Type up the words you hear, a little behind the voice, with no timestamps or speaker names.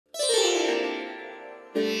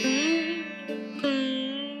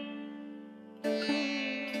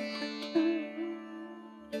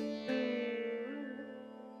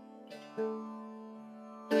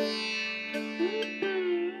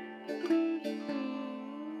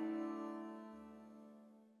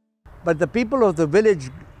but the people of the village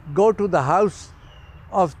go to the house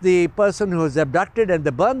of the person who was abducted and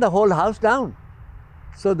they burn the whole house down.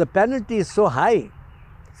 So the penalty is so high.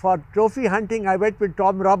 For trophy hunting, I went with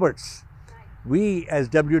Tom Roberts. We as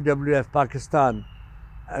WWF Pakistan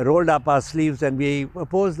rolled up our sleeves and we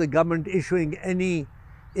opposed the government issuing any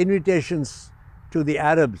invitations to the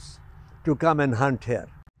Arabs to come and hunt here.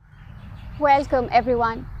 Welcome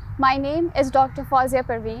everyone. My name is Dr. Fawzia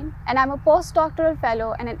Parveen and I'm a postdoctoral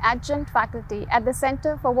fellow and an adjunct faculty at the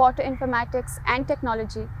Center for Water Informatics and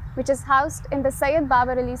Technology, which is housed in the Syed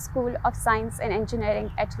Babar Ali School of Science and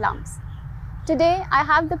Engineering at LUMS. Today, I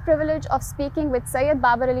have the privilege of speaking with Syed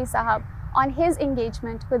Babar Ali Sahab on his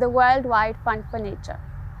engagement with the Worldwide Fund for Nature.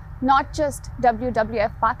 Not just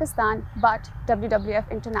WWF Pakistan, but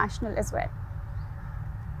WWF International as well.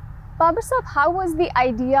 Babar Sahab, how was the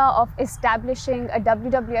idea of establishing a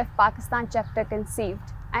WWF Pakistan chapter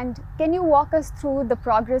conceived? And can you walk us through the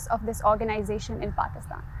progress of this organization in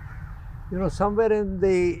Pakistan? You know, somewhere in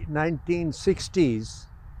the 1960s,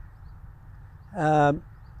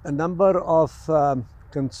 a number of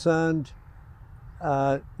concerned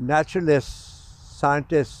naturalists,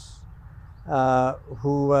 scientists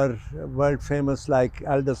who were world famous, like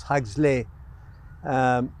Aldous Huxley,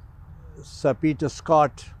 Sir Peter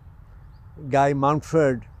Scott, Guy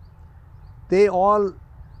Mountford, they all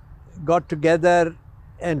got together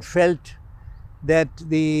and felt that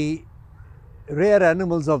the rare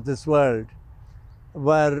animals of this world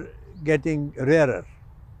were getting rarer.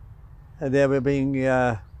 And they were being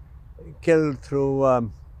killed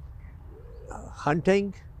through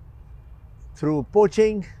hunting, through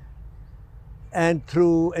poaching, and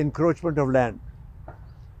through encroachment of land.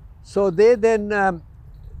 So they then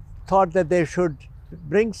thought that they should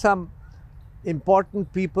bring some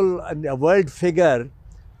important people and a world figure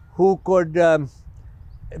who could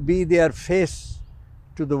be their face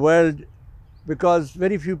to the world, because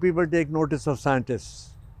very few people take notice of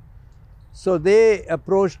scientists. So they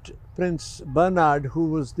approached Prince Bernhard, who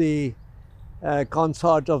was the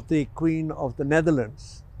consort of the Queen of the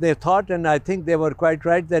Netherlands. They thought, and I think they were quite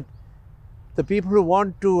right, that the people who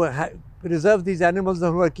want to preserve these animals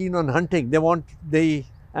and who are keen on hunting, they want the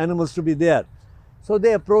animals to be there. So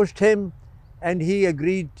they approached him and he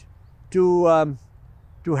agreed to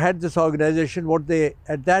head this organization, what they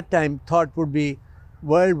at that time thought would be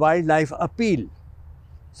World Wildlife Appeal,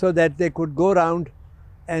 so that they could go around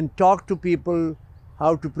and talk to people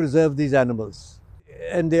how to preserve these animals.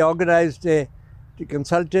 And they organized they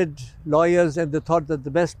consulted lawyers, and they thought that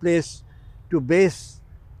the best place to base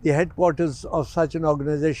the headquarters of such an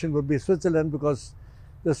organization would be Switzerland, because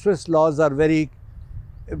the Swiss laws are very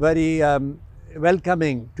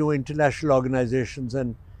welcoming to international organizations,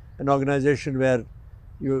 and an organization where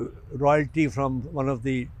royalty from one of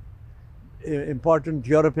the important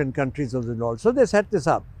European countries of the world. So they set this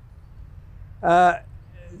up.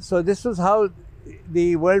 So this was how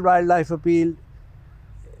the World Wildlife Appeal,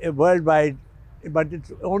 worldwide, but it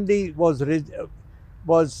only was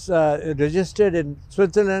registered in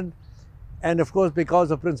Switzerland, and of course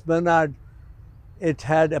because of Prince Bernhard, it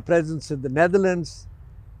had a presence in the Netherlands,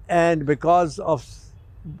 and because of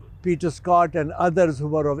Peter Scott and others who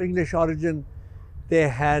were of English origin, they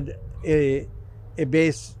had a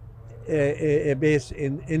base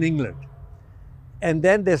in England. And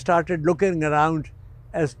then they started looking around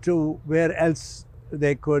as to where else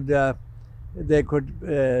they could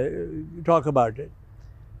talk about it.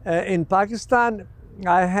 In Pakistan,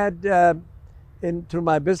 I had, through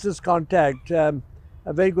my business contact, a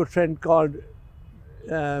very good friend called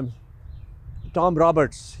Tom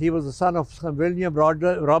Roberts. He was the son of William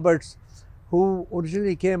Roberts, who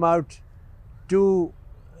originally came out to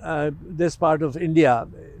this part of India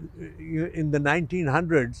in the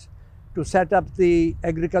 1900s to set up the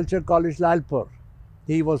Agriculture College Lalpur.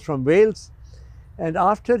 He was from Wales, and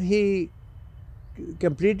after he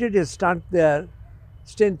completed his stint there,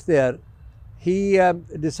 he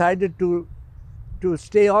decided to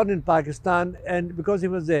stay on in Pakistan, and because he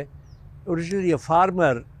was originally a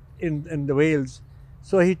farmer in the Wales,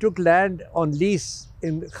 so he took land on lease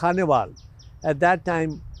in Khanewal. At that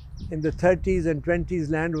time, in the 30s and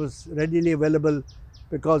 20s, land was readily available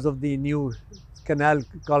because of the new canal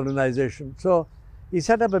colonization. So he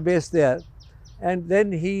set up a base there, and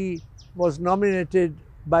then he was nominated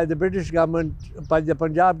by the British government, by the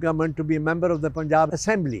Punjab government, to be a member of the Punjab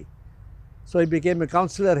Assembly. So he became a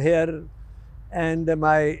councillor here, and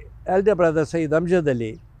my elder brother Syed Amjad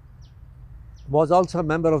Ali was also a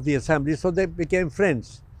member of the assembly, so they became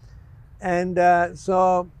friends. And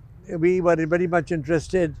so we were very much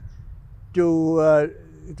interested to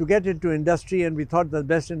get into industry, and we thought the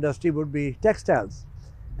best industry would be textiles.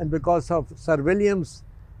 and because of Sir William's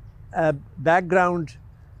background,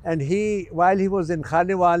 and while he was in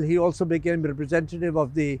Carnival, he also became representative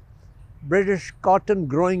of the British Cotton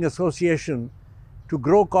Growing Association to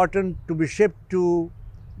grow cotton to be shipped to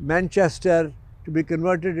Manchester to be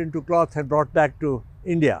converted into cloth and brought back to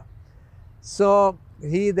India. So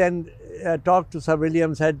he then talked to Sir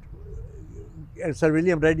William, and Sir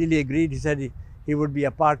William readily agreed. He said he would be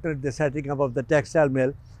a partner in the setting up of the textile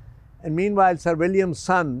mill. And meanwhile, Sir William's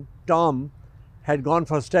son, Tom, had gone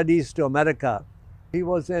for studies to America. He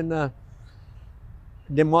was in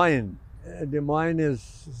Des Moines. Des Moines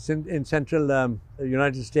is in central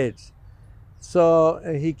United States. So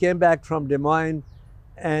he came back from Des Moines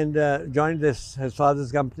and joined his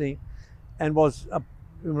father's company, and was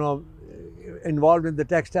involved in the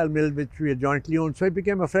textile mill which we had jointly owned. So he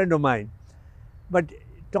became a friend of mine. But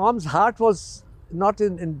Tom's heart was not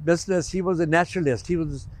in business. He was a naturalist. He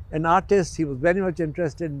was an artist. He was very much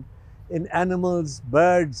interested in animals,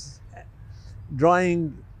 birds,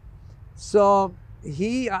 drawing. So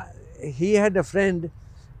he had a friend.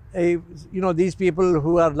 These people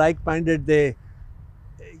who are like-minded, they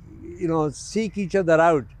seek each other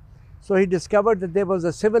out. So he discovered that there was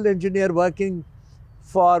a civil engineer working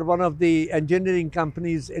for one of the engineering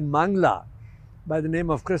companies in Mangla by the name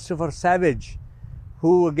of Christopher Savage,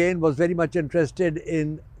 who again was very much interested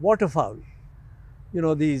in waterfowl.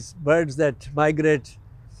 These birds that migrate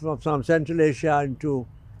from Central Asia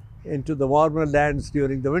into the warmer lands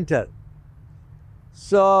during the winter.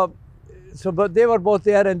 So but they were both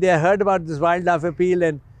there, and they heard about this wildlife appeal,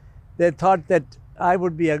 and they thought that I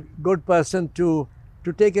would be a good person to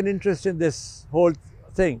take an interest in this whole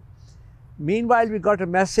thing. Meanwhile, we got a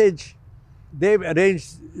message. They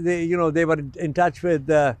arranged, they were in touch with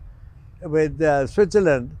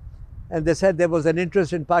Switzerland, and they said there was an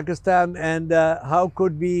interest in Pakistan, and how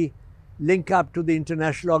could we link up to the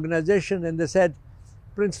international organization. And they said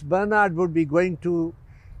Prince Bernhard would be going to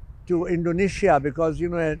Indonesia, because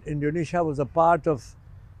Indonesia was a part of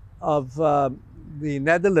the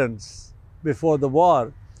Netherlands before the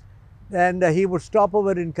war, and he would stop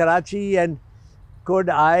over in Karachi, and could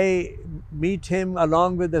I meet him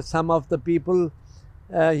along with some of the people.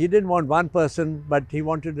 He didn't want one person, but he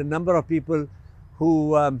wanted a number of people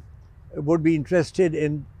who would be interested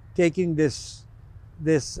in taking this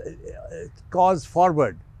cause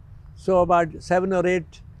forward. So about 7 or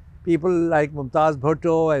 8 people like Mumtaz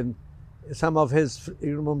Bhutto, and some of his,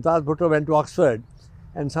 Mumtaz Bhutto went to Oxford,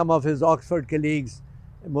 and some of his Oxford colleagues,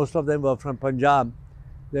 most of them were from Punjab.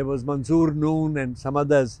 There was Manzoor Noon and some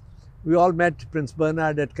others. We all met Prince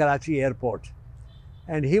Bernhard at Karachi airport,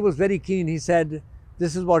 and he was very keen. He said,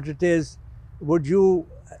 this is what it is. Would you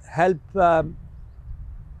help,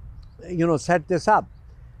 set this up?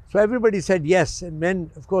 So everybody said yes, and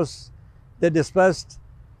when, of course, they dispersed,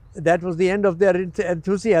 that was the end of their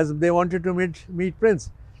enthusiasm. They wanted to meet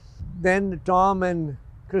Prince. Then Tom and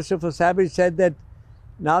Christopher Savage said that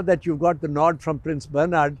now that you've got the nod from Prince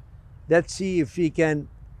Bernhard, let's see if we can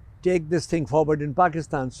take this thing forward in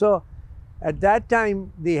Pakistan. So at that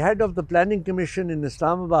time, the head of the planning commission in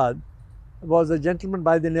Islamabad was a gentleman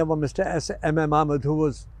by the name of Mr. S.M.M. Ahmed, who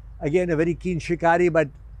was again a very keen shikari, but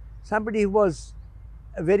somebody who was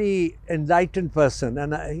a very enlightened person,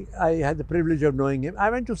 and I had the privilege of knowing him. I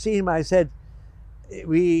went to see him. I said,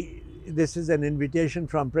 this is an invitation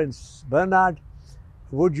from Prince Bernhard.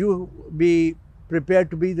 Would you be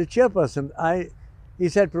prepared to be the chairperson? He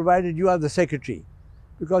said, provided you are the secretary,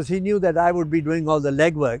 because he knew that I would be doing all the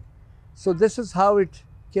legwork. So this is how it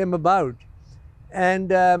came about.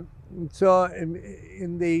 And so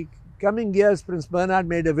in the coming years, Prince Bernhard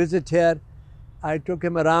made a visit here. I took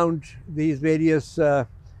him around these various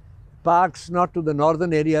parks, not to the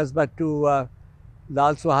northern areas, but to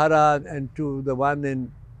Lal Sohara and to the one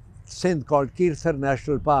in Sindh called Kirthar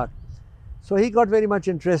National Park. So he got very much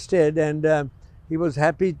interested, and he was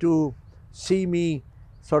happy to see me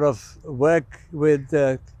sort of work with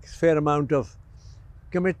a fair amount of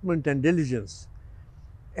commitment and diligence.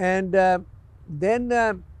 And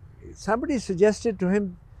then somebody suggested to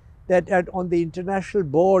him that on the international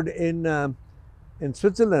board in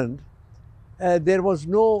Switzerland, there was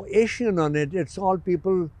no Asian on it. It's all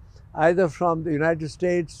people either from the United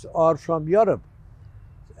States or from Europe.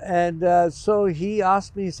 And so he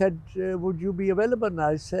asked me, he said, would you be available? And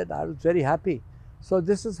I said, I was very happy. So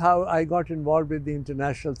this is how I got involved with the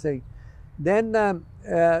international thing. Then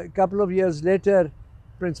a couple of years later,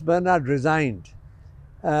 Prince Bernhard resigned,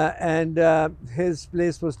 and his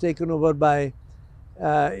place was taken over by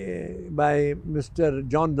Mr.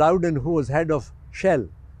 John Loudon, who was head of Shell.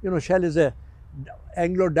 Shell is a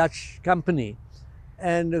Anglo-Dutch company,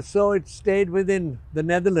 and so it stayed within the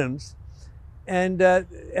Netherlands. And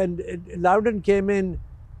Loudon came in,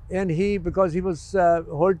 and he, because he was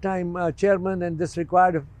whole-time chairman, and this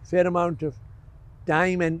required a fair amount of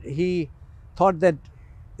time, and he thought that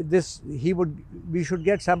we should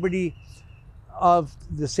get somebody of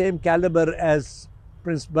the same caliber as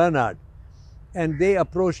Prince Bernhard. And they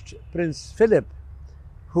approached Prince Philip,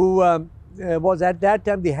 who was at that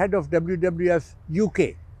time the head of WWF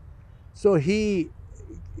UK. So he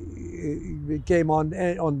came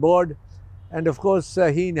on board, and of course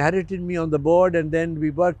he inherited me on the board, and then we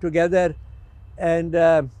worked together, and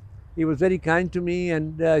he was very kind to me,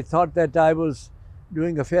 and I thought that I was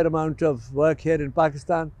doing a fair amount of work here in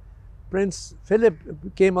Pakistan. Prince Philip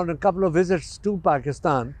came on a couple of visits to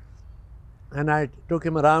Pakistan, and I took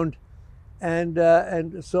him around,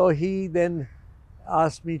 and so he then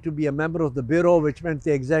asked me to be a member of the bureau, which meant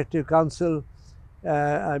the executive council.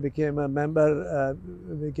 I became a member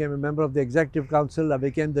of the executive council. I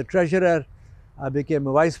became the treasurer. I became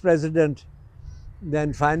a vice president.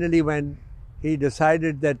 Then finally, when he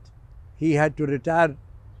decided that he had to retire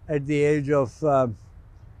at the age of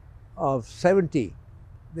 70,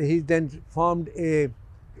 he then formed a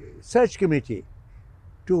search committee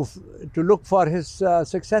to look for his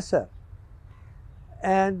successor.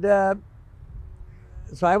 And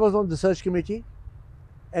so I was on the search committee,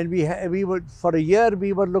 and we were, for a year,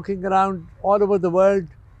 we were looking around all over the world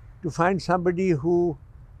to find somebody who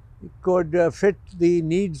could fit the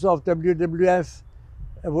needs of WWF,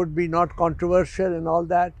 would be not controversial and all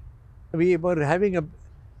that. We were having a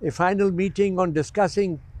final meeting on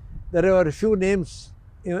discussing. There were a few names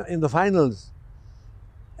in the finals,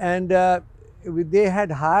 and they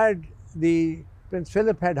had hired, Prince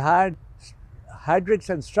Philip had hired Hydrix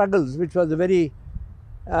and Struggles, which was a very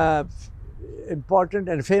important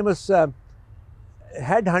and famous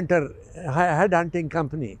headhunting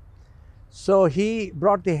company. So he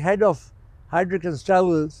brought the head of Hydrix and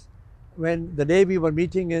Struggles. When the day we were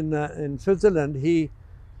meeting in Switzerland, he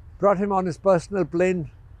brought him on his personal plane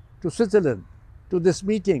to Switzerland to this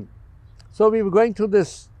meeting. So we were going through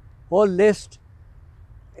this whole list,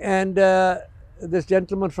 and this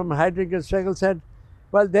gentleman from Hydrix and Struggles said,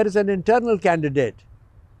 "Well, there is an internal candidate."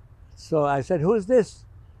 So I said, "Who is this?"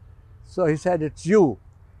 So he said, "It's you."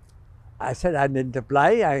 I said, "I didn't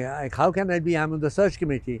apply. How can I be? I'm on the search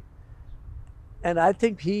committee." And I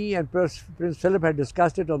think he and Prince Philip had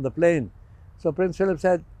discussed it on the plane. So Prince Philip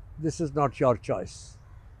said, "This is not your choice."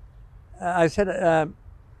 I said,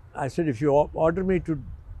 "If you order me to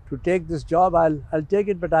take this job, I'll take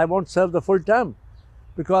it, but I won't serve the full term,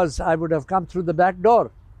 because I would have come through the back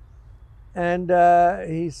door." And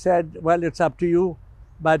he said, "Well, it's up to you,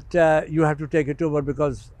 but you have to take it over,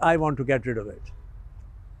 because I want to get rid of it."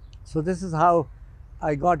 So this is how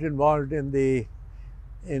I got involved in the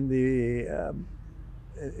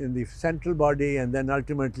central body, and then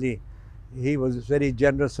ultimately he was very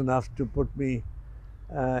generous enough to put me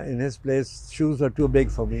in his place. Shoes were too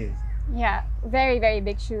big for me. Yeah, very, very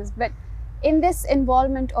big shoes. But in this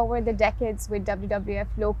involvement over the decades with WWF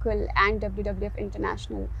local and WWF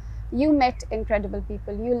international, you met incredible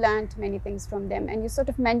people, you learned many things from them, and you sort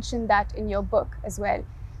of mentioned that in your book as well.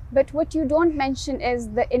 But what you don't mention is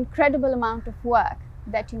the incredible amount of work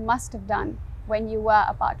that you must have done when you were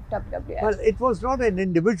a part of WWF. Well, it was not an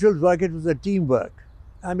individual work, it was a teamwork.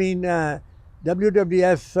 I mean,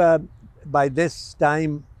 WWF by this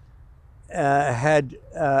time had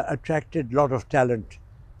attracted a lot of talent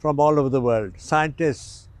from all over the world,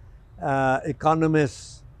 scientists,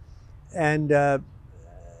 economists, and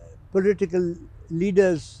political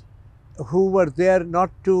leaders who were there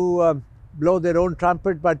not to blow their own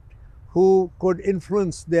trumpet, but who could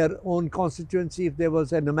influence their own constituency. If there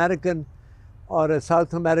was an American or a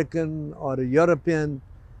South American or a European,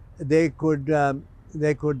 they could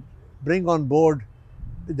bring on board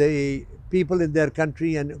the people in their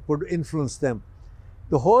country and could influence them.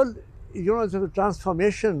 The whole, sort of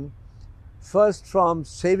transformation, first from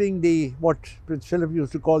saving what Prince Philip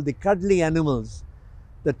used to call the cuddly animals,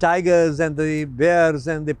 the tigers and the bears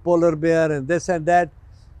and the polar bear and this and that.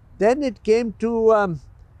 Then it came to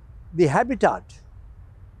the habitat.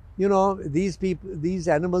 These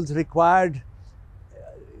animals required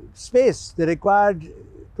space, they required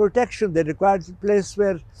protection, they required a place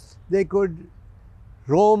where they could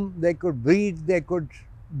roam, they could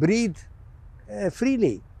breathe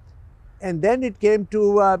freely. And then it came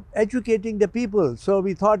to educating the people. So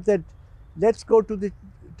we thought that let's go to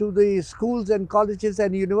the schools and colleges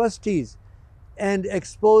and universities and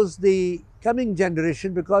expose the coming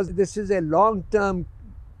generation, because this is a long-term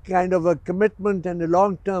kind of a commitment and a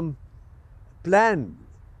long-term plan.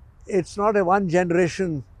 it's not a one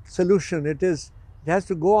generation solution. It has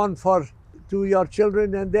to go on to your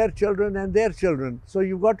children and their children and their children. So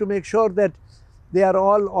you've got to make sure that they are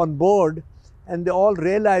all on board and they all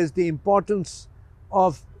realize the importance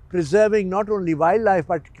of preserving not only wildlife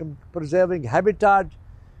but preserving habitat.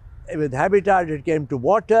 With habitat it came to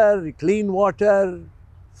water, clean water,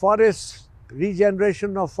 forests,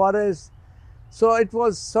 regeneration of forests. So it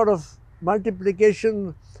was sort of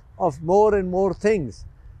multiplication of more and more things.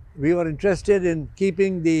 We were interested in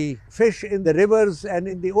keeping the fish in the rivers and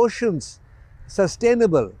in the oceans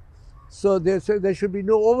sustainable. So there should be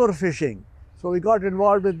no overfishing. So we got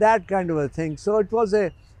involved with that kind of a thing. So it was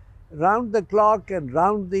a round the clock and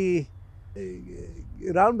round the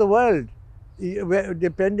world,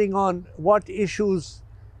 depending on what issues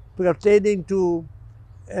pertaining to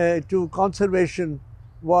conservation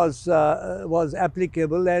was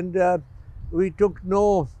applicable, and we took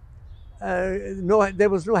there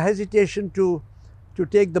was no hesitation to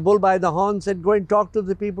take the bull by the horns and go and talk to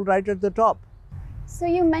the people right at the top. So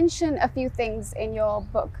you mentioned a few things in your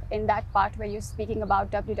book, in that part where you're speaking about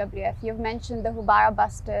WWF. You've mentioned the Hubara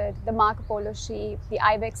bustard, the Marco Polo sheep, the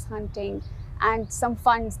ibex hunting, and some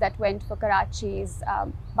funds that went for Karachi's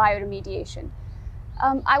bioremediation.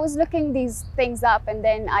 I was looking these things up, and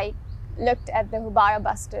then I looked at the Hubara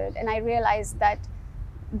bustard, and I realized that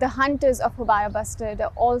the hunters of Hubara bustard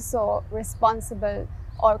are also responsible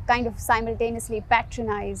or kind of simultaneously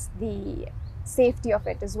patronize the safety of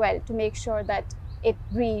it as well, to make sure that it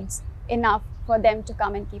breeds enough for them to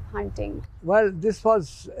come and keep hunting. Well, this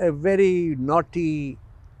was a very naughty,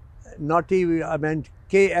 I meant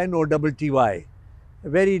KNOTTY, a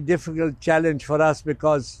very difficult challenge for us,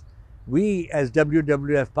 because we as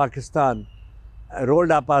WWF Pakistan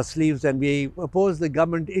rolled up our sleeves and we opposed the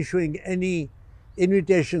government issuing any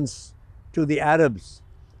invitations to the Arabs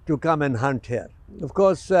to come and hunt here. Of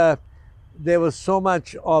course, there was so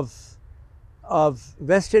much of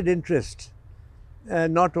vested interest,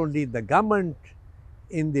 not only in the government,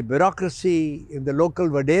 in the bureaucracy, in the local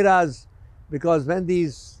waderas, because when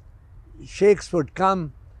these sheikhs would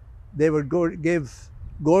come, they would go give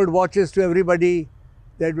gold watches to everybody.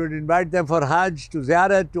 They would invite them for Hajj, to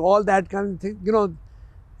Ziyarat, to all that kind of thing. You know,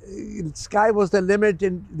 sky was the limit,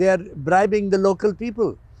 and they are bribing the local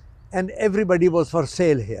people, and everybody was for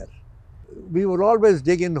sale here. We would always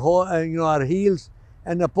dig in our heels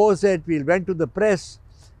and oppose it. We went to the press,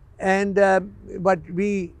 and but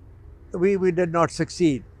we did not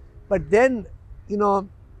succeed. But then, you know,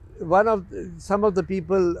 some of the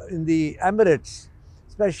people in the Emirates,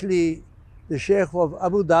 especially the Sheikh of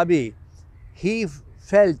Abu Dhabi, he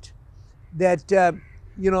felt that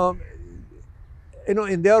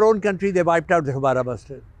in their own country they wiped out the Hubara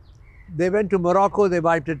bustard. They went to Morocco, they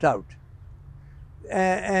wiped it out,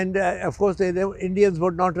 and of course the Indians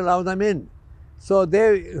would not allow them in. So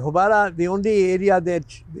Hubara, the only area that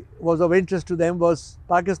was of interest to them was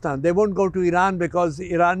Pakistan. They won't go to Iran because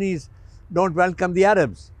the Iranis don't welcome the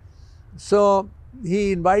Arabs. So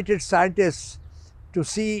he invited scientists to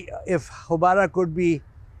see if Hubara could be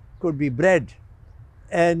bred,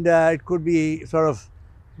 and it could be sort of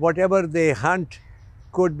whatever they hunt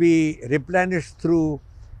could be replenished through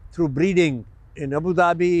breeding in Abu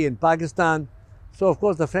Dhabi, in Pakistan. So of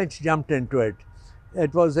course the French jumped into it.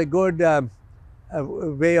 It was a good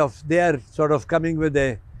way of their sort of coming with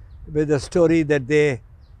a story that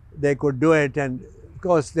they could do it, and of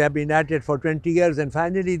course they have been at it for 20 years, and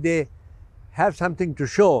finally they have something to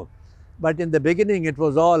show. But in the beginning it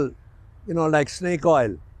was all, you know, like snake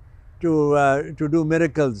oil to do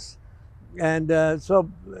miracles. And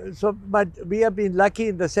but we have been lucky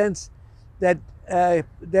in the sense that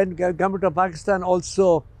then government of Pakistan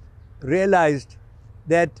also realized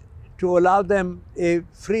that to allow them a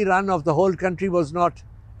free run of the whole country was not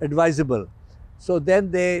advisable. So then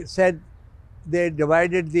they said they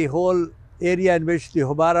divided the whole area in which the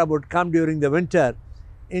Hubara would come during the winter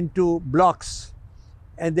into blocks,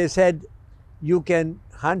 and they said you can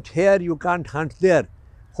hunt here, you can't hunt there,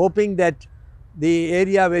 hoping that the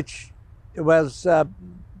area which was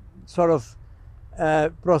sort of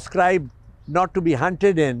proscribed not to be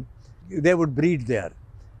hunted in, they would breed there.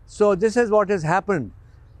 So this is what has happened,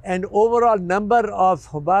 and overall number of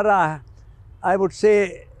Hubara, I would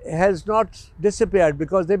say, has not disappeared,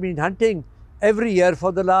 because they've been hunting every year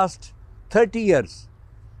for the last 30 years,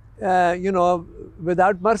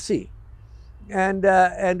 without mercy. And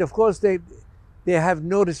of course they have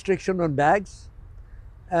no restriction on bags.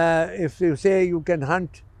 If you say you can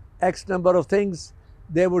hunt X number of things,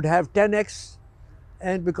 they would have 10x,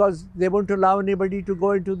 and because they won't allow anybody to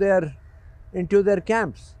go into their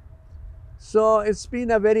camps. So it's been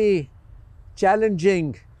a very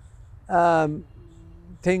challenging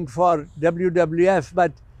thing for WWF,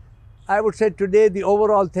 but I would say today the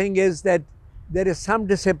overall thing is that there is some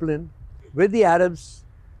discipline with the Arabs,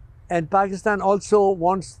 and Pakistan also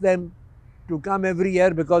wants them to come every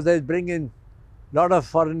year because they bring in a lot of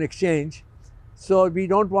foreign exchange. So we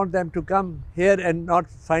don't want them to come here and not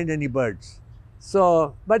find any birds.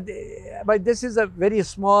 So, but this is a very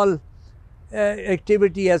small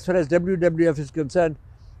activity as far as WWF is concerned.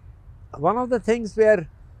 One of the things where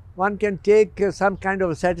one can take some kind of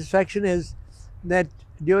a satisfaction is that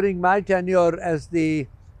during my tenure as the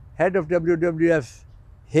head of WWF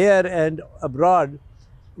here and abroad,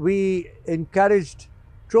 we encouraged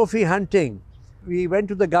trophy hunting. We went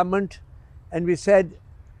to the government and we said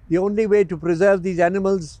the only way to preserve these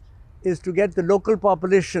animals is to get the local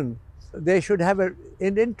population. They should have an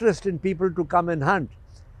interest in people to come and hunt.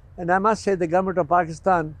 And I must say the government of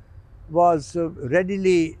Pakistan was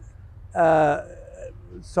readily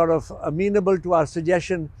sort of amenable to our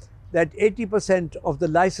suggestion that 80% of the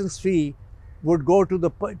license fee would go to the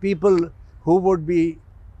people who would be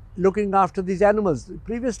looking after these animals.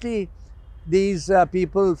 Previously, these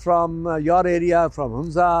people from your area, from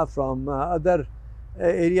Hunza, from other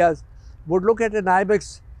areas, would look at an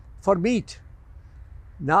ibex for meat.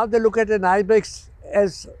 Now they look at an ibex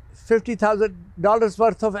as $50,000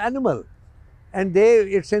 worth of animal, and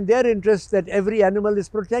it's in their interest that every animal is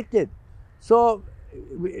protected. So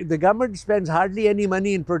the government spends hardly any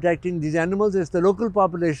money in protecting these animals. It's the local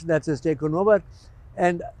population that has taken over,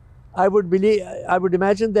 and I would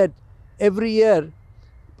imagine that every year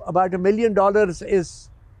about $1 million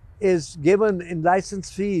is given in license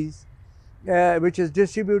fees, which is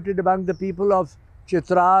distributed among the people of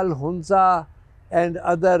Chitral, Hunza, and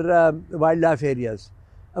other wildlife areas.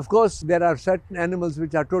 Of course, there are certain animals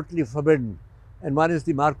which are totally forbidden, and one is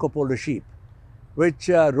the Marco Polo sheep, which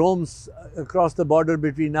roams across the border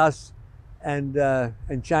between us and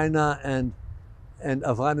China and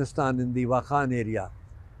Afghanistan in the Wakhan area.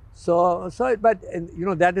 But you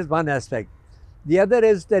know, that is one aspect. The other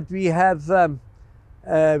is that we have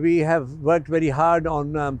worked very hard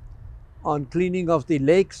on cleaning of the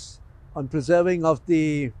lakes, on preserving of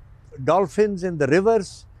the dolphins in the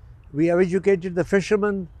rivers. We have educated the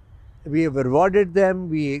fishermen. We have rewarded them.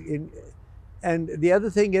 And the other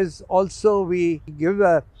thing is also we give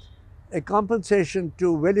a compensation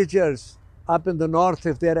to villagers up in the north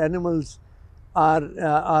if their animals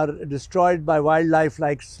are destroyed by wildlife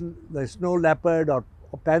like the snow leopard or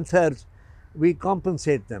panthers. We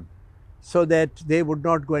compensate them so that they would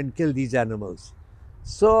not go and kill these animals.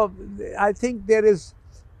 So I think there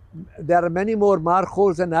are many more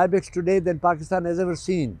markhors and ibex today than Pakistan has ever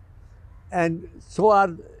seen, and so are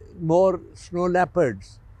more snow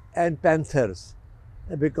leopards and panthers,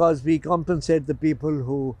 because we compensate the people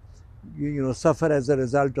who suffer as a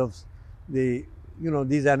result of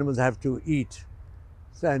these animals have to eat,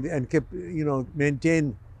 and keep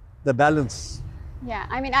maintain the balance. Yeah,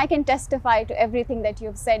 I mean, I can testify to everything that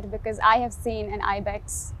you've said because I have seen an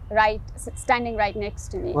ibex standing right next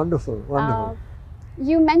to me. Wonderful, wonderful.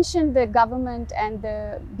 You mentioned the government and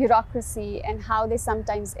the bureaucracy and how they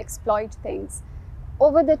sometimes exploit things.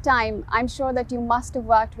 Over the time, I'm sure that you must have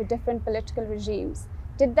worked with different political regimes.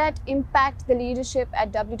 Did that impact the leadership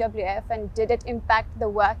at WWF, and did it impact the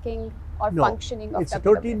working or functioning of WWF? It's a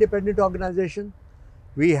totally independent organization.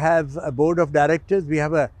 We have a board of directors. We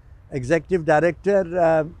have a executive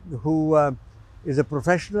director who is a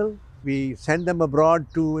professional. We send them abroad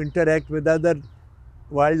to interact with other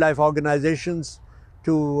wildlife organizations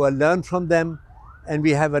to learn from them, and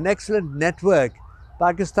we have an excellent network.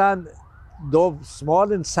 Pakistan, though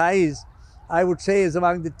small in size, I would say is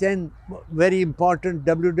among the 10 very important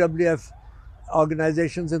WWF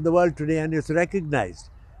organizations in the world today, and it's recognized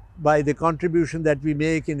by the contribution that we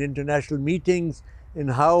make in international meetings, in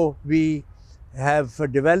how we have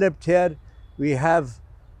developed here. We have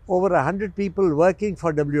over 100 people working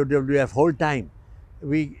for WWF whole time.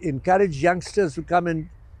 We encourage youngsters to come and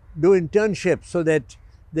do internships so that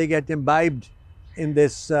they get imbibed in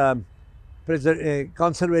this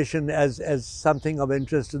conservation as something of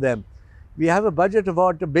interest to them. We have a budget of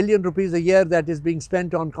about ₹1 billion a year that is being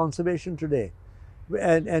spent on conservation today.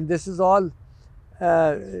 And this is all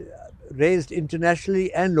raised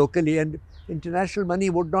internationally and locally, and international money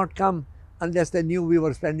would not come unless they knew we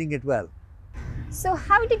were spending it well. So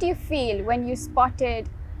how did you feel when you spotted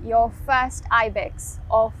your first ibex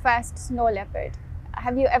or first snow leopard?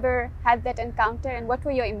 Have you ever had that encounter, and what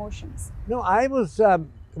were your emotions? No, I was,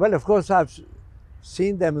 well, of course, I've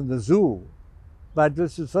seen them in the zoo, but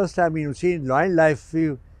this is the first time you've seen wildlife.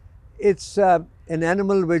 It's an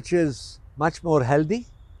animal which is much more healthy,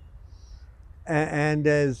 and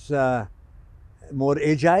is more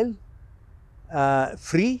agile,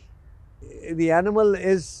 free. The animal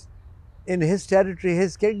is in his territory,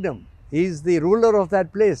 his kingdom. He's the ruler of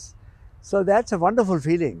that place. So that's a wonderful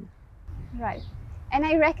feeling. Right. And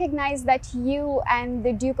I recognize that you and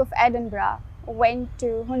the Duke of Edinburgh went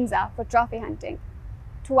to Hunza for trophy hunting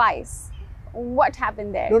twice. What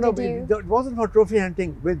happened there? It wasn't for trophy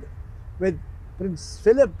hunting. With Prince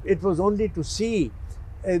Philip, it was only to see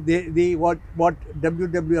what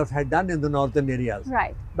WWF had done in the northern areas.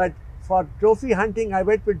 Right. But for trophy hunting, I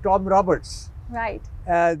went with Tom Roberts. Right.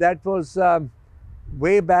 That was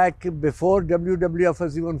way back before WWF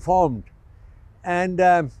was even formed.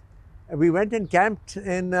 And we went and camped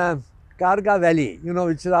in Karga Valley,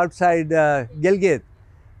 which is outside Gilgit.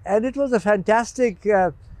 And it was a fantastic,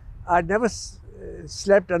 I'd never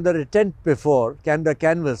slept under a tent before, under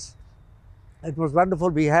canvas. It was wonderful.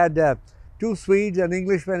 We had 2 Swedes, an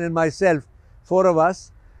Englishman and myself, 4 of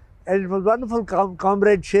us. And it was wonderful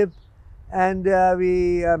comradeship. And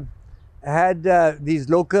we had these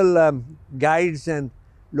local guides and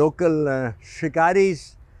local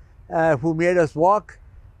shikaris who made us walk.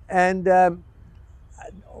 And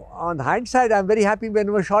on hindsight, I'm very happy we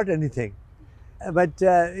never shot anything. But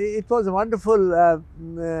it was a wonderful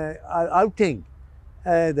outing.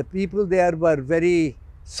 The people there were very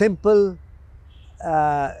simple,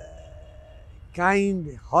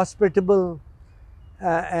 kind, hospitable,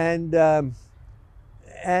 and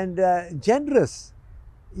generous.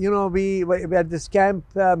 We at this camp,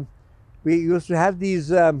 we used to have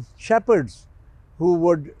these shepherds who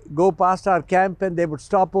would go past our camp, and they would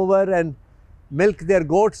stop over and milk their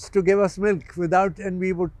goats to give us milk and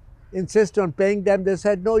we would insist on paying them. They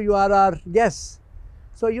said, no, you are our guests.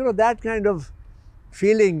 So, that kind of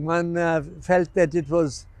feeling, one felt that it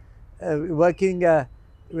was working,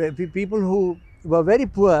 people who were very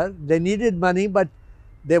poor, they needed money, but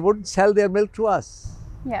they wouldn't sell their milk to us.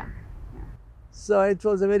 Yeah. So it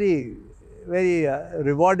was a very, very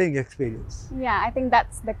rewarding experience. Yeah, I think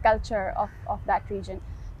that's the culture of that region.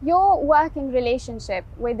 Your working relationship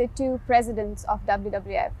with the 2 presidents of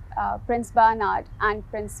WWF, Prince Bernard and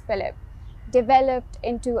Prince Philip, developed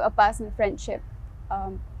into a personal friendship.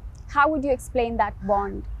 How would you explain that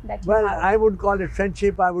bond that you have? Well, I would call it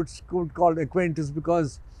friendship. I would call it acquaintance,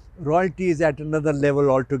 because royalty is at another level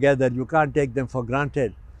altogether. You can't take them for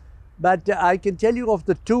granted. But I can tell you of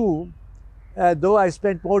the 2, though I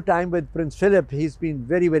spent more time with Prince Philip, he's been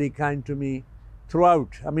very, very kind to me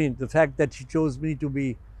throughout. I mean, the fact that he chose me to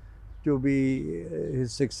be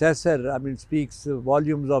his successor, speaks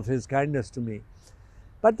volumes of his kindness to me.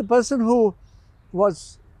 But the person who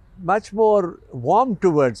was much more warm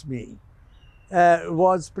towards me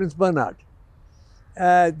was Prince Bernard.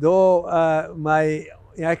 Though my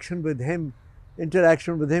interaction with him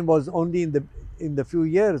was only in the few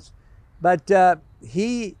years, but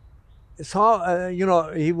he saw,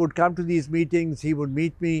 he would come to these meetings, he would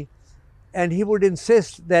meet me, and he would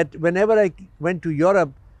insist that whenever I went to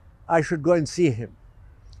Europe, I should go and see him.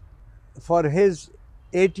 For his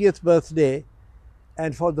 80th birthday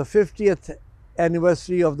and for the 50th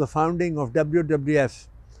anniversary of the founding of WWF,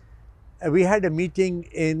 we had a meeting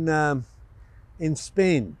in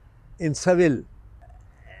Spain, in Seville,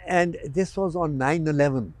 and this was on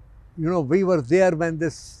 9/11. We were there when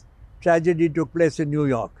this tragedy took place in New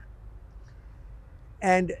York.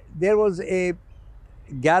 And there was a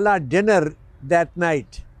gala dinner that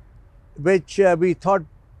night, which we thought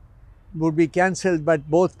would be cancelled, but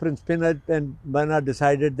both Prince Philip and Bernard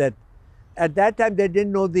decided that at that time they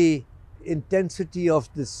didn't know the intensity of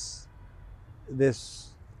this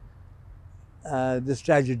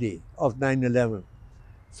tragedy of 9/11.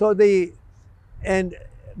 So and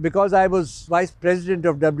because I was vice president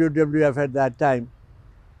of WWF at that time,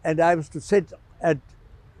 and I was to sit at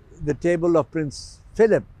the table of Prince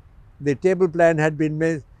Philip, the table plan had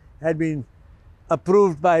been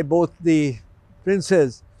approved by both the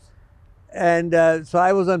princes. And so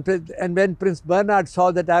I was on, and when Prince Bernard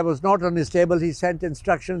saw that I was not on his table, he sent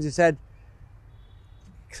instructions. He said,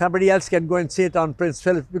 somebody else can go and sit on Prince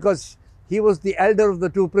Philip, because he was the elder of the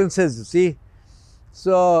 2 princes, you see.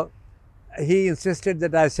 So he insisted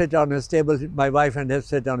that I sit on his table, my wife and him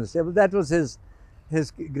sit on his table. That was his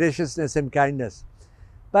graciousness and kindness.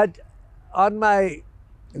 But on my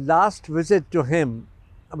last visit to him,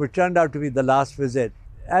 which turned out to be the last visit,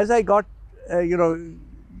 as I got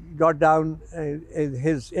down,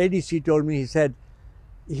 his ADC told me, he said,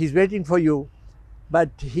 he's waiting for you, but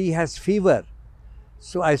he has fever.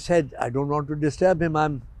 So I said, I don't want to disturb him,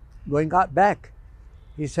 I'm going back.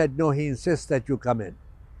 He said, no, he insists that you come in.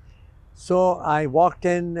 So I walked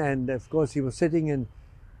in, and of course he was sitting in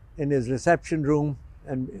in his reception room,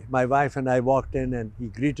 and my wife and I walked in, and he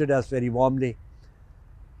greeted us very warmly.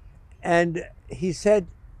 And he said,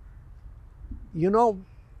 "You know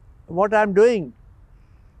what I'm doing?"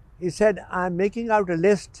 He said, "I'm making out a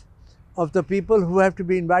list of the people who have to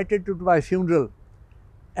be invited to my funeral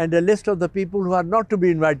and a list of the people who are not to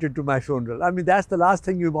be invited to my funeral." I mean, that's the last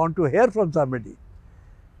thing you want to hear from somebody.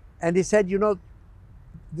 And he said, "You know,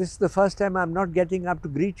 this is the first time I'm not getting up to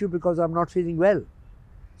greet you because I'm not feeling well."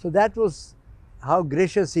 So that was how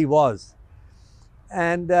gracious he was.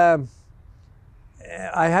 And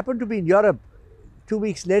I happened to be in Europe 2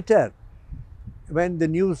 weeks later when the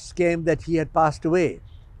news came that he had passed away.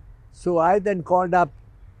 So I then called up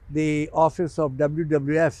the office of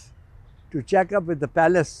WWF to check up with the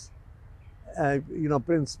palace,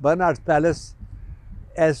 Prince Bernard's palace,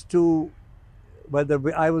 as to whether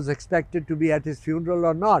I was expected to be at his funeral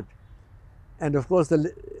or not. And of course,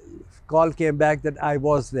 the call came back that I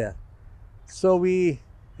was there. So we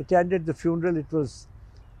attended the funeral. It was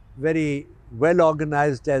very well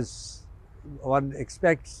organized, as one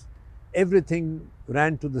expects. Everything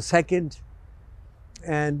ran to the second,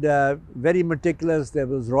 and very meticulous. There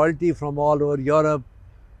was royalty from all over Europe.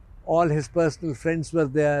 All his personal friends were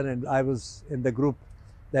there, and I was in the group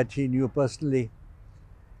that he knew personally.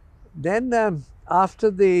 Then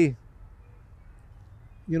after the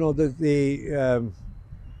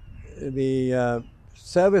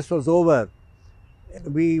service was over,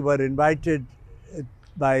 we were invited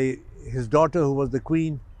by his daughter, who was the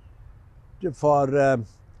queen, to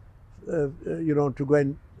go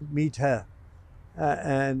and meet her,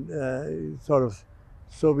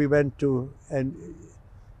 so we went to, and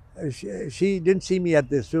she didn't see me at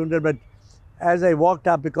this funeral, but as I walked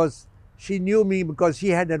up, because she knew me, because she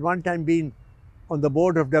had at one time been on the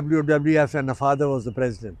board of WWF and her father was the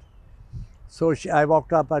president. So I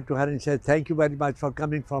walked up to her and said, "Thank you very much for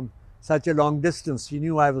coming from such a long distance." She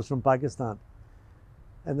knew I was from Pakistan.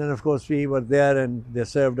 And then of course we were there, and they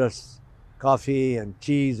served us coffee and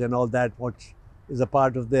cheese and all that, which is a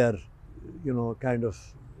part of their, kind of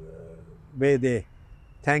way they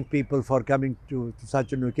thank people for coming to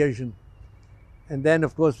such an occasion. And then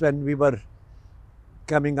of course when we were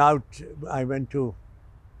coming out, I went to,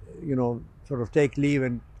 sort of take leave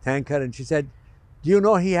and thank her, and she said, "Do you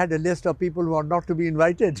know he had a list of people who are not to be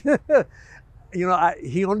invited?"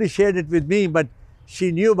 He only shared it with me, but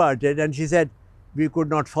she knew about it, and she said, "We could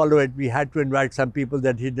not follow it. We had to invite some people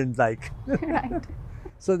that he didn't like." Right.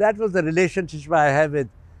 So that was the relationship I have with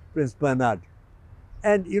Prince Bernard.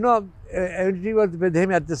 And when we were with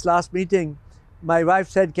him at this last meeting, my wife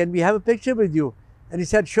said, "Can we have a picture with you?" And he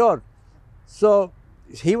said, "Sure." So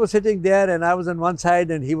he was sitting there, and I was on one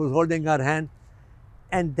side, and he was holding her hand.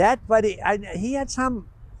 And he had some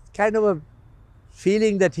kind of a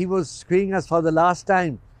feeling that he was seeing us for the last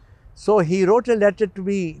time. So he wrote a letter to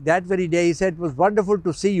me that very day. He said, "It was wonderful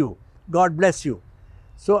to see you. God bless you."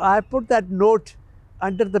 So I put that note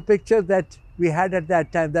under the picture that we had at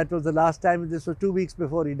that time. That was the last time. This was 2 weeks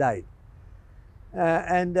before he died.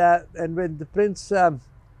 And when the Prince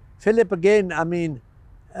Philip, again,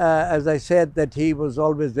 as I said, that he was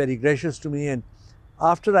always very gracious to me. And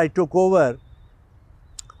after I took over,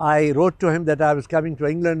 I wrote to him that I was coming to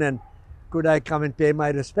England and could I come and pay my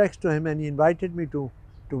respects to him. And he invited me to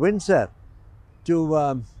Windsor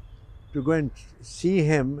to go and see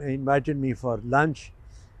him. He invited me for lunch.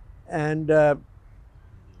 And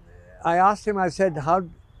I asked him, I said,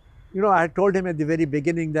 I told him at the very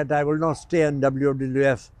beginning that I will not stay in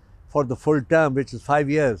WWF for the full term, which is 5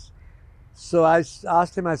 years. So I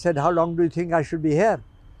asked him, I said, "How long do you think I should be here?"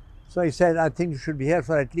 So he said, "I think you should be here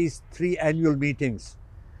for at least 3 annual meetings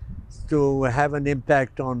to have an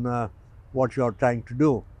impact on what you are trying to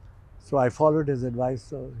do." So I followed his advice.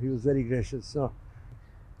 So he was very gracious. So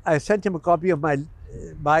I sent him a copy of my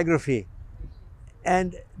biography.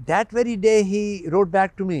 And that very day he wrote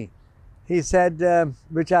back to me. He said,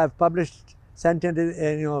 which I've published,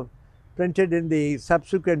 printed in the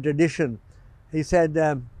subsequent edition. He said,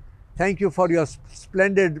 "Thank you for your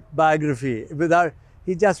splendid biography."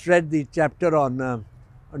 He just read the chapter on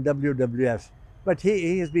WWF. But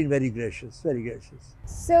he has been very gracious, very gracious.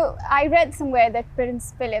 So I read somewhere that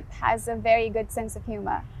Prince Philip has a very good sense of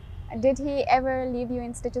humor. Did he ever leave you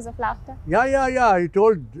in stitches of laughter? Yeah. He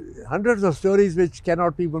told hundreds of stories which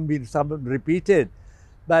cannot even be repeated.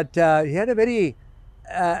 But he had a very,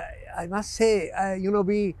 I must say,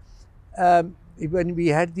 when we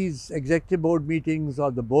had these executive board meetings or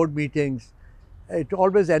the board meetings, it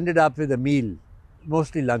always ended up with a meal,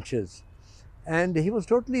 mostly lunches. And he was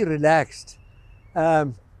totally relaxed.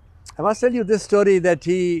 I must tell you this story that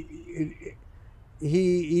he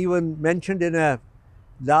even mentioned in a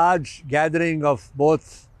large gathering of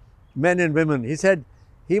both men and women. He said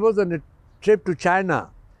he was on a trip to China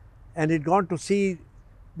and he'd gone to see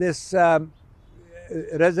this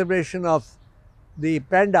reservation of the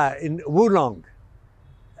panda in Wulong.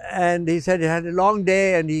 And he said he had a long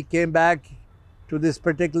day and he came back to this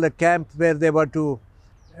particular camp where they were to,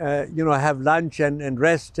 have lunch and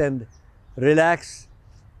rest and relax.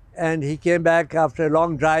 And he came back after a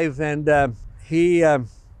long drive and he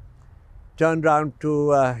turned around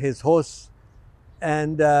to his host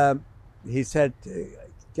and he said,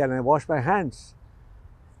 "Can I wash my hands?"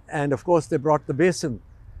 And of course they brought the basin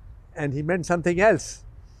and he meant something else.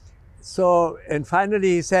 So, and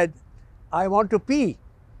finally he said, "I want to pee."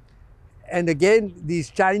 And again, these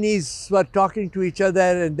Chinese were talking to each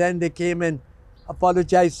other and then they came and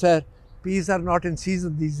apologized, "Sir, peas are not in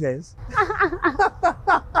season these days."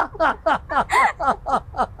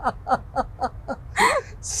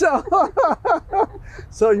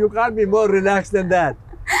 So you can't be more relaxed than that.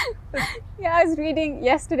 Yeah,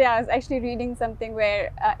 yesterday I was actually reading something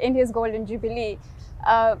where in his Golden Jubilee,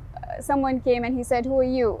 someone came and he said, "Who are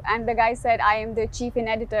you?" And the guy said, "I am the chief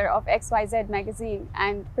editor of XYZ magazine."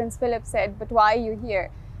 And Prince Philip said, "But why are you here?"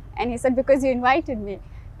 And he said, "Because you invited me."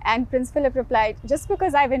 And Prince Philip replied, "Just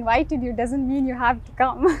because I've invited you doesn't mean you have to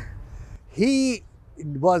come." He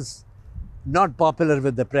was not popular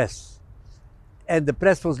with the press and the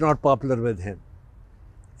press was not popular with him.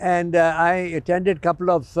 And I attended a couple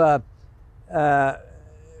of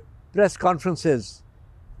press conferences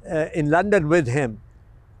in London with him.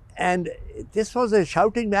 And this was a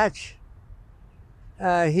shouting match.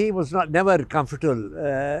 He was never comfortable.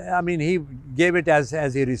 I mean, he gave it as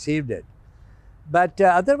he received it. But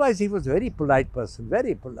otherwise, he was a very polite person,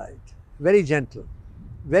 very polite, very gentle,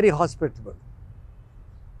 very hospitable,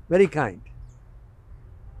 very kind.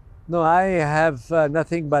 No, I have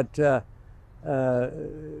nothing but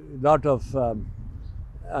lot of,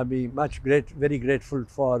 very grateful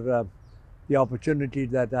for the opportunity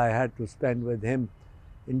that I had to spend with him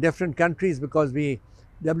in different countries, because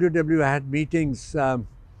WW had meetings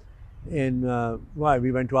we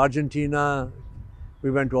went to Argentina, we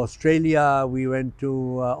went to Australia, we went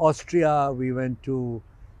to Austria, we went to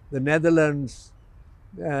the Netherlands,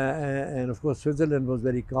 and of course Switzerland was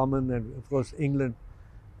very common, and of course England.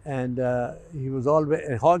 And he was always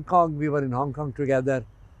in Hong Kong. We were in Hong Kong together.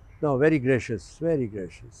 No, very gracious, very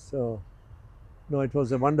gracious. So, no, it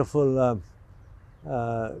was a wonderful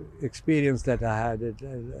experience that I had.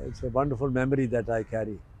 It's a wonderful memory that I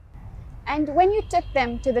carry. And when you took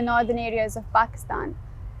them to the northern areas of Pakistan,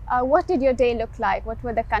 what did your day look like? What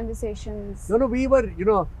were the conversations? No, we were,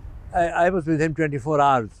 I was with him 24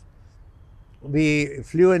 hours. We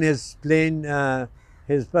flew in his plane,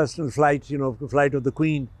 his personal flight, flight of the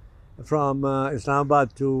Queen from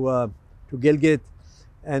Islamabad to Gilgit.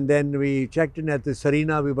 And then we checked in at the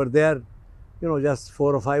Serena. We were there, just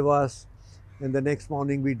 4 or 5 hours. And the next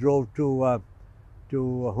morning we drove to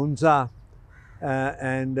Hunza.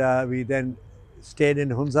 And we then stayed in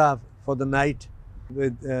Hunza for the night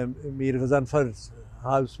with Mir Ghazanfar's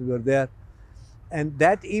house. We were there. And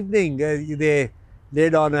that evening they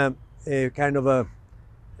laid on a kind of a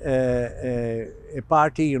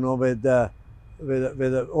party, with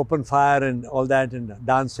an open fire and all that, and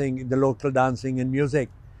dancing, the local dancing and music.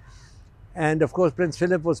 And of course, Prince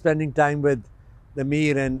Philip was spending time with the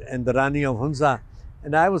Mir and the Rani of Hunza,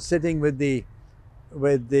 and I was sitting with the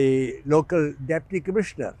local deputy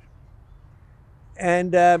commissioner.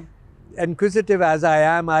 And inquisitive as I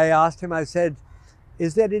am, I asked him. I said,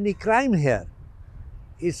 "Is there any crime here?"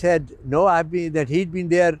 He said, "No, he'd been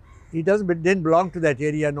there. He didn't belong to that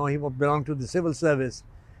area. No, he belonged to the civil service."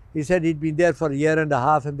 He said he'd been there for a year and a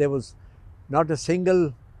half and there was not a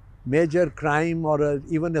single major crime or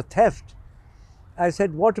even a theft. I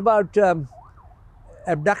said, "What about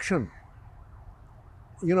abduction?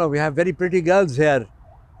 We have very pretty girls here."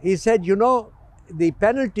 He said, "The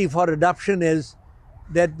penalty for adoption is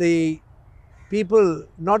that the people,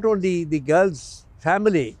 not only the girl's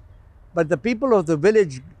family, but the people of the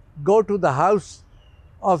village go to the house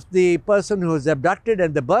of the person who is abducted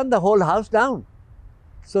and they burn the whole house down.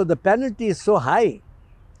 So the penalty is so high."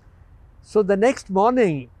 So the next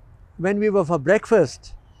morning when we were for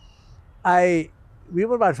breakfast, we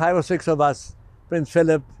were about 5 or 6 of us, Prince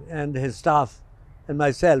Philip and his staff and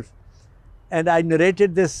myself, and I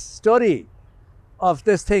narrated this story of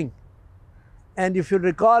this thing. And if you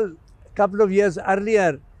recall, a couple of years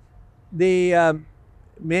earlier, the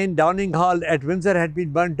main Downing Hall at Windsor had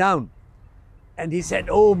been burnt down. And he said,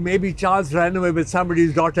 "Oh, maybe Charles ran away with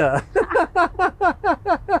somebody's daughter."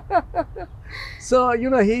 So,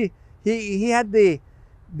 he had the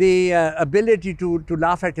the ability to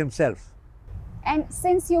laugh at himself. And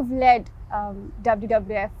since you've led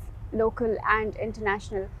WWF local and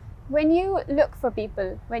international, when you look for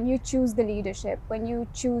people, when you choose the leadership, when you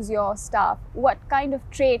choose your staff, what kind of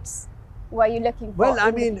traits were you looking for? Well,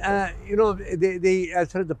 I mean, you know,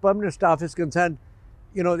 as far as the permanent staff is concerned,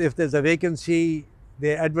 you know, if there's a vacancy,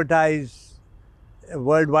 they advertise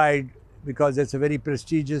worldwide because it's a very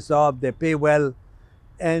prestigious job, they pay well.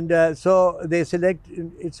 And so they select,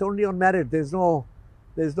 it's only on merit, there's no,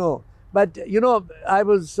 but you know, I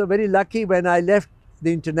was very lucky when I left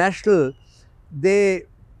the international, they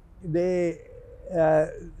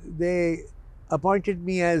appointed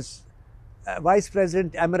me as Vice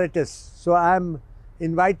President Emeritus. So I'm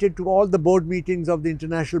invited to all the board meetings of the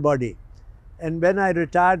international body. And when I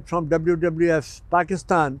retired from WWF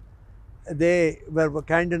Pakistan, they were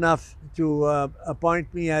kind enough to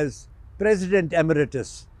appoint me as President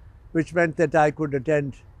Emeritus, which meant that I could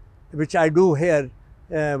attend, which I do here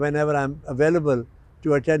whenever I'm available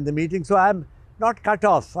to attend the meeting. So I'm not cut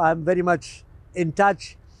off. I'm very much in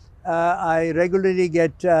touch. I regularly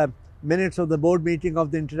get minutes of the board meeting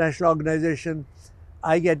of the international organization.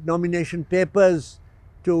 I get nomination papers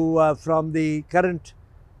to from the current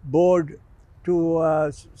board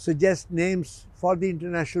to suggest names for the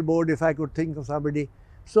international board if I could think of somebody.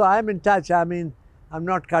 So I'm in touch. I mean, I'm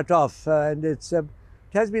not cut off, and it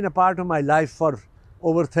has been a part of my life for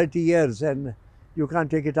over 30 years, and you can't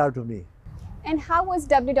take it out of me. And how was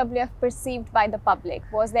WWF perceived by the public?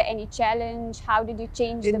 Was there any challenge? How did you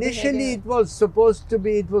change the behavior? Initially, it was supposed to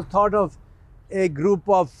be, it was thought of a group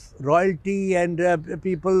of royalty and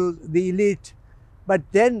people, the elite, but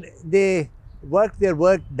then they worked their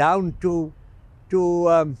work down to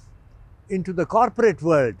into the corporate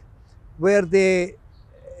world, where they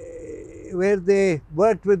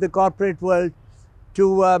worked with the corporate world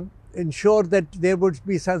to ensure that there would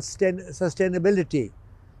be sustainability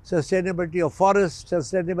of forests,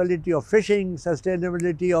 sustainability of fishing,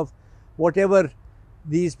 sustainability of whatever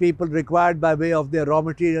these people required by way of their raw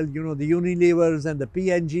material, you know, the Unilevers and the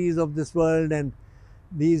P&Gs of this world and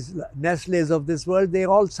these Nestles of this world. They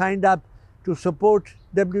all signed up to support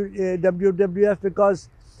WWF because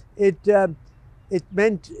it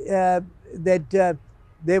meant that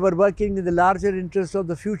they were working in the larger interest of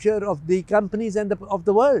the future of the companies and of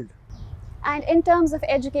the world. And in terms of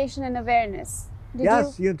education and awareness,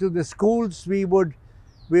 yes, you know, to the schools, we would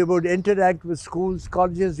interact with schools,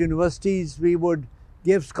 colleges, universities. We would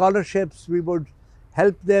give scholarships. We would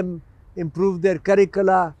help them improve their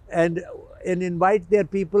curricula and invite their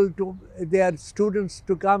students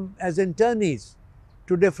to come as internees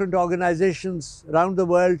to different organizations around the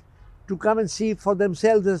world to come and see for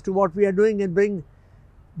themselves as to what we are doing and bring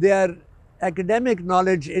their academic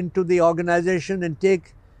knowledge into the organization and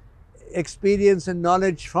take experience and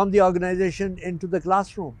knowledge from the organization into the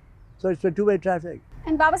classroom. So it's a two-way traffic.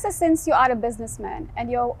 And Baba sir, since you are a businessman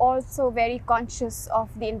and you're also very conscious of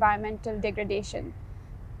the environmental degradation,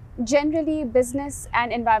 generally business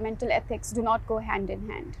and environmental ethics do not go hand in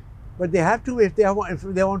hand. But they have to if they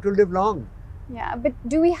want to live long. Yeah, but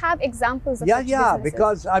do we have examples of such businesses?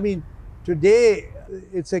 Because I mean, today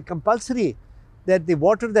it's a compulsory that the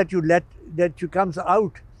water that comes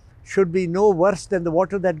out should be no worse than the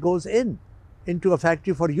water that goes into a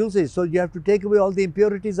factory for usage. So you have to take away all the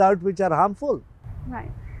impurities out which are harmful.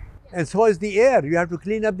 Right. And so is the air. You have to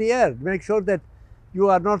clean up the air. Make sure that you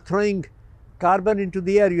are not throwing carbon into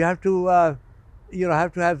the air. You have to,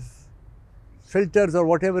 have filters or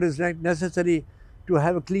whatever is necessary to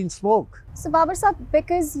have a clean smoke. So Babar sir,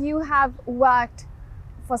 because you have worked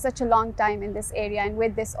for such a long time in this area and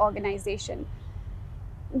with this organization,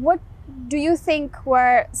 what do you think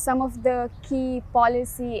were some of the key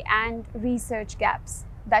policy and research gaps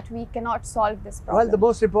that we cannot solve this problem? Well, the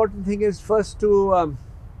most important thing is first to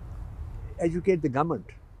educate the government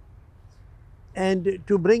and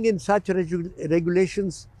to bring in such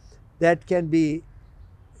regulations that can be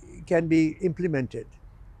implemented,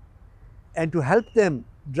 and to help them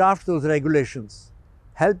draft those regulations,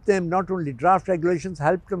 help them not only draft regulations,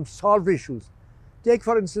 help them solve issues. Take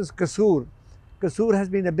for instance Kasur. Kasur has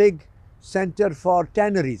been a big center for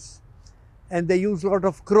tanneries and they use a lot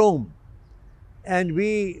of chrome, and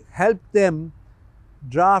we help them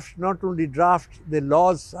not only draft the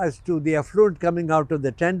laws as to the effluent coming out of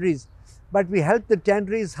the tanneries, but we help the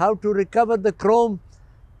tanneries how to recover the chrome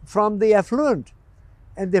from the effluent,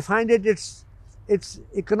 and they find it's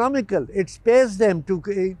economical. It pays them to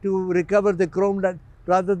recover the chrome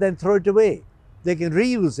rather than throw it away. They can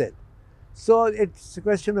reuse it. So it's a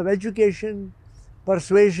question of education,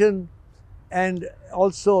 persuasion, and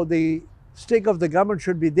also the stick of the government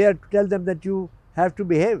should be there to tell them that you have to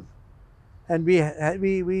behave. And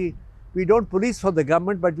we don't police for the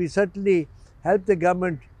government, but we certainly help the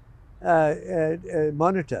government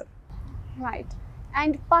monitor. Right.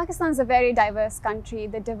 And Pakistan is a very diverse country.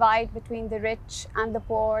 The divide between the rich and the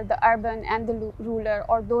poor, the urban and the rural,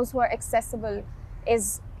 or those who are accessible,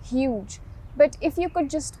 is huge. But if you could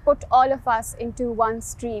just put all of us into one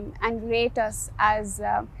stream and rate us as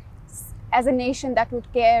a nation that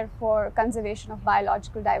would care for conservation of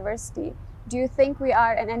biological diversity, do you think we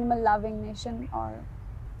are an animal-loving nation, or?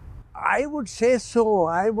 I would say so.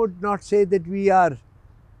 I would not say that we are.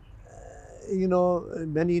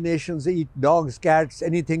 Many nations eat dogs, cats,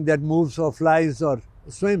 anything that moves or flies or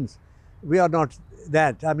swims. We are not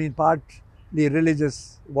that. I mean, partly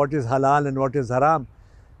religious, what is halal and what is haram.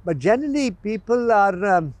 But generally, people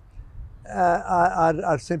are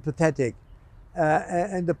sympathetic.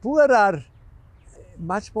 And the poor are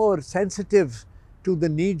much more sensitive to the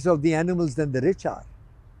needs of the animals than the rich are.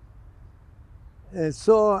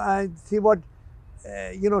 So I see what,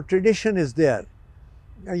 tradition is there.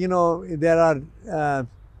 There are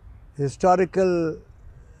historical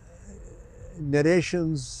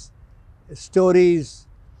narrations, stories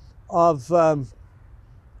of,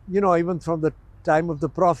 even from the time of the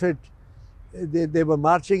Prophet, they were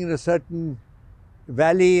marching in a certain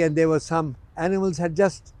valley and there were some animals had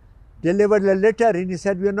just delivered a litter, and he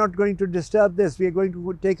said, we are not going to disturb this, we are going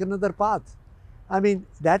to take another path. I mean,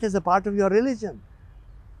 that is a part of your religion.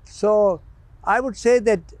 So I would say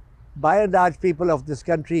that by and large, people of this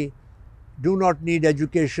country do not need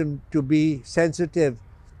education to be sensitive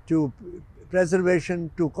to preservation,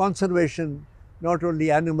 to conservation, not only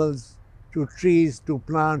animals, to trees, to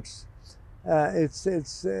plants. It's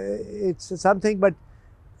something, but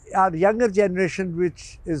our younger generation,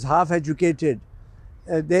 which is half educated,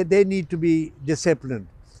 they need to be disciplined.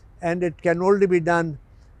 And it can only be done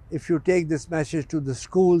if you take this message to the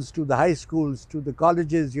schools, to the high schools, to the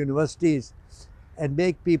colleges, universities, and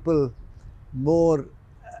make people more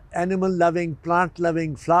animal-loving,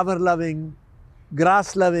 plant-loving, flower-loving,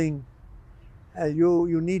 grass-loving.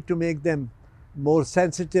 You need to make them more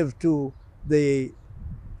sensitive to the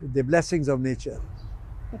blessings of nature.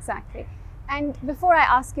 Exactly. And before I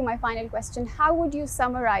ask you my final question, how would you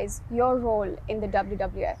summarize your role in the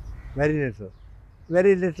WWF? Very little.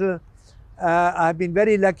 Very little. I've been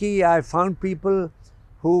very lucky. I found people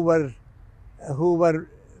who were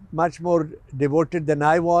much more devoted than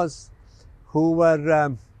I was, who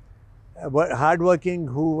were hardworking,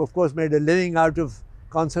 who of course made a living out of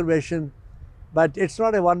conservation. But it's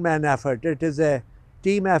not a one-man effort. It is a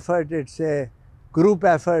team effort. It's a group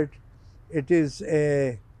effort. It is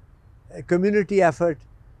a community effort.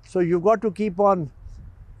 So you've got to keep on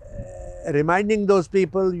reminding those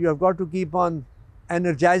people. You have got to keep on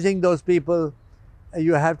energizing those people.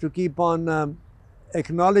 You have to keep on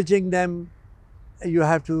acknowledging them. You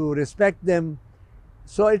have to respect them.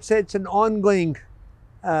 So it's an ongoing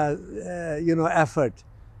effort,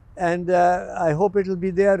 and I hope it will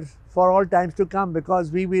be there for all times to come,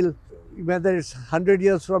 because we will, whether it's 100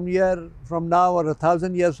 years from now or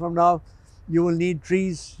 1,000 years from now, you will need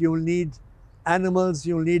trees, you will need animals,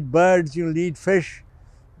 you will need birds, you will need fish,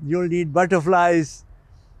 you will need butterflies.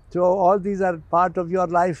 So all these are part of your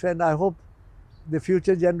life, and I hope the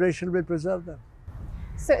future generation will preserve them.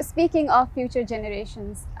 So speaking of future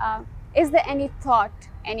generations, is there any thought,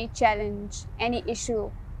 any challenge, any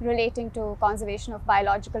issue relating to conservation of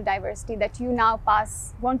biological diversity that you now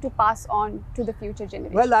want to pass on to the future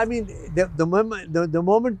generations? Well, I mean, the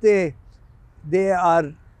moment they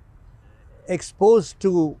are exposed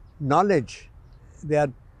to knowledge, they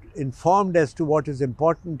are informed as to what is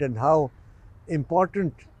important and how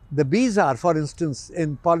important the bees are, for instance,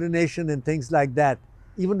 in pollination and things like that.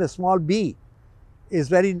 Even a small bee is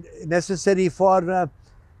very necessary for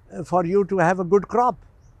you to have a good crop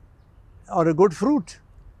or a good fruit.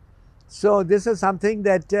 So this is something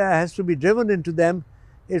that has to be driven into them.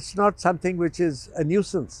 It's not something which is a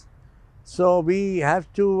nuisance. So we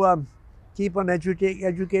have to keep on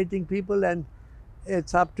educating people, and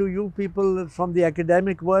it's up to you people from the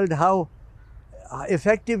academic world how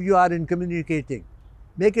effective you are in communicating.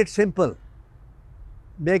 Make it simple,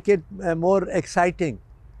 make it more exciting,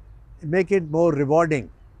 make it more rewarding.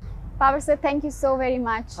 Babar sir, thank you so very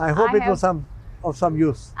much. I hope it was of some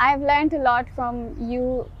use. I have learned a lot from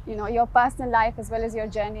you, your personal life as well as your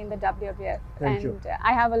journey in the WWF. Thank you.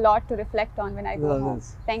 I have a lot to reflect on when I go home.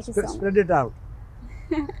 Thank you so much. Spread it out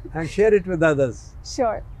and share it with others.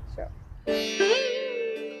 Sure, sure.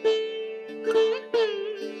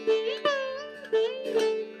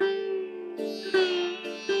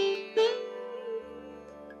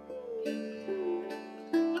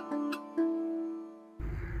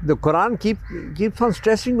 the Quran keeps on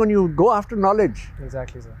stressing on you, go after knowledge.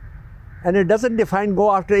 Exactly, sir. And it doesn't define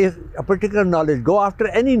go after a particular knowledge, go after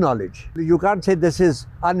any knowledge. You can't say this is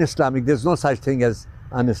un-Islamic, there's no such thing as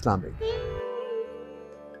un-Islamic.